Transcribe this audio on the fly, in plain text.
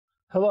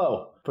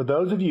Hello. For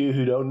those of you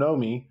who don't know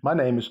me, my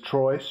name is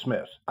Troy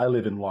Smith. I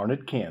live in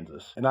Larned,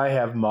 Kansas, and I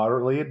have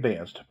moderately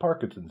advanced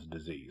Parkinson's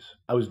disease.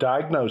 I was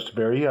diagnosed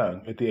very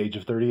young at the age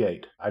of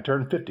 38. I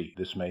turned 50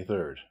 this May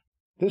 3rd.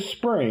 This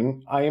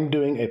spring, I am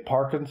doing a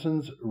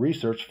Parkinson's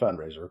research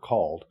fundraiser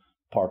called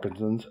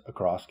Parkinson's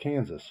Across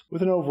Kansas,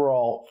 with an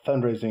overall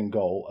fundraising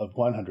goal of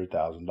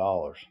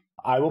 $100,000.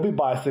 I will be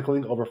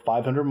bicycling over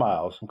 500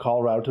 miles from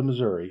Colorado to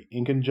Missouri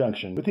in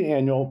conjunction with the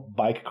annual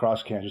Bike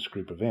Across Kansas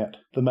group event.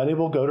 The money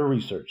will go to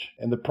research,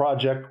 and the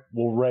project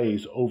will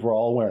raise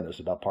overall awareness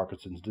about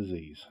Parkinson's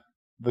disease.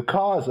 The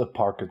cause of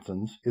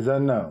Parkinson's is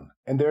unknown,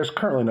 and there is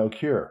currently no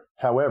cure.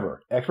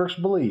 However, experts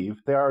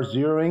believe they are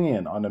zeroing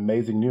in on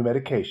amazing new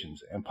medications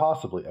and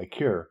possibly a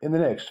cure in the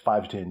next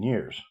 5 to 10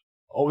 years.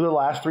 Over the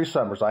last 3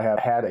 summers, I have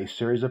had a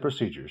series of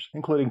procedures,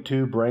 including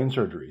 2 brain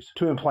surgeries,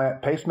 to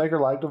implant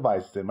pacemaker-like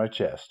devices in my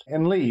chest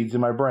and leads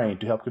in my brain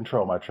to help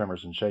control my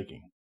tremors and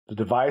shaking. The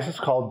device is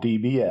called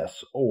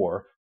DBS,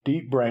 or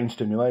Deep Brain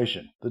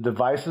Stimulation. The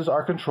devices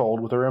are controlled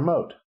with a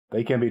remote.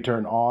 They can be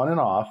turned on and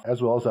off, as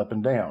well as up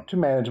and down, to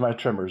manage my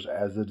tremors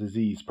as the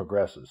disease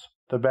progresses.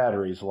 The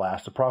batteries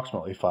last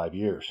approximately 5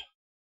 years.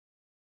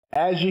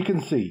 As you can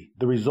see,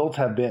 the results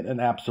have been an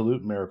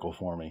absolute miracle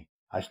for me.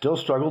 I still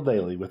struggle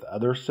daily with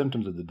other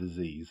symptoms of the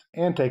disease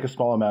and take a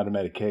small amount of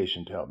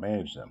medication to help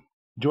manage them.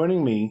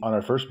 Joining me on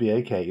our first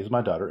BAK is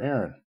my daughter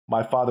Erin.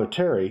 My father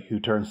Terry, who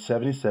turns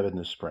 77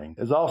 this spring,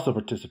 is also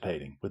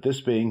participating, with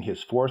this being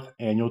his 4th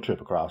annual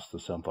trip across the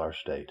Sunflower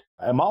State.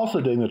 I am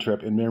also doing the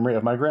trip in memory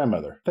of my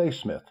grandmother, Faye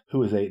Smith,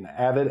 who is an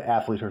avid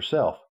athlete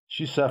herself.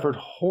 She suffered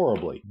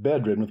horribly,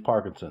 bedridden with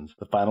Parkinson's,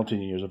 the final 10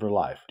 years of her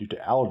life, due to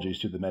allergies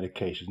to the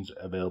medications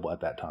available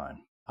at that time.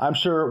 I'm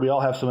sure we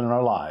all have someone in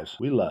our lives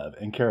we love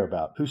and care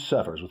about who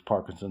suffers with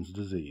Parkinson's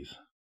disease.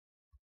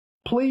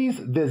 Please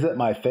visit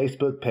my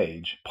Facebook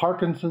page,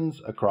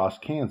 Parkinson's Across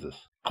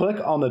Kansas. Click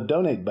on the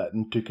Donate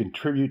button to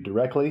contribute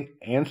directly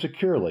and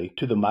securely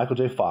to the Michael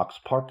J. Fox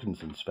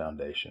Parkinson's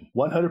Foundation.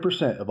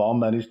 100% of all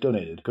monies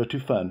donated go to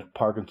fund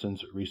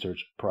Parkinson's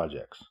research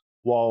projects.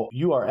 While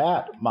you are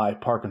at my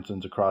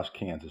Parkinson's Across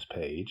Kansas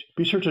page,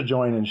 be sure to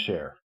join and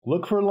share.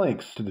 Look for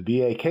links to the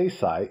BAK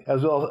site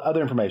as well as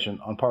other information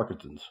on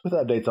Parkinson's with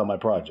updates on my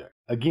project.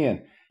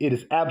 Again, it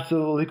is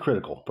absolutely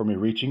critical for me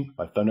reaching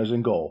my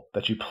fundraising goal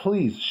that you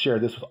please share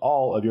this with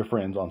all of your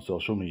friends on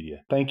social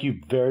media. Thank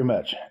you very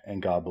much,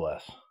 and God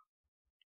bless.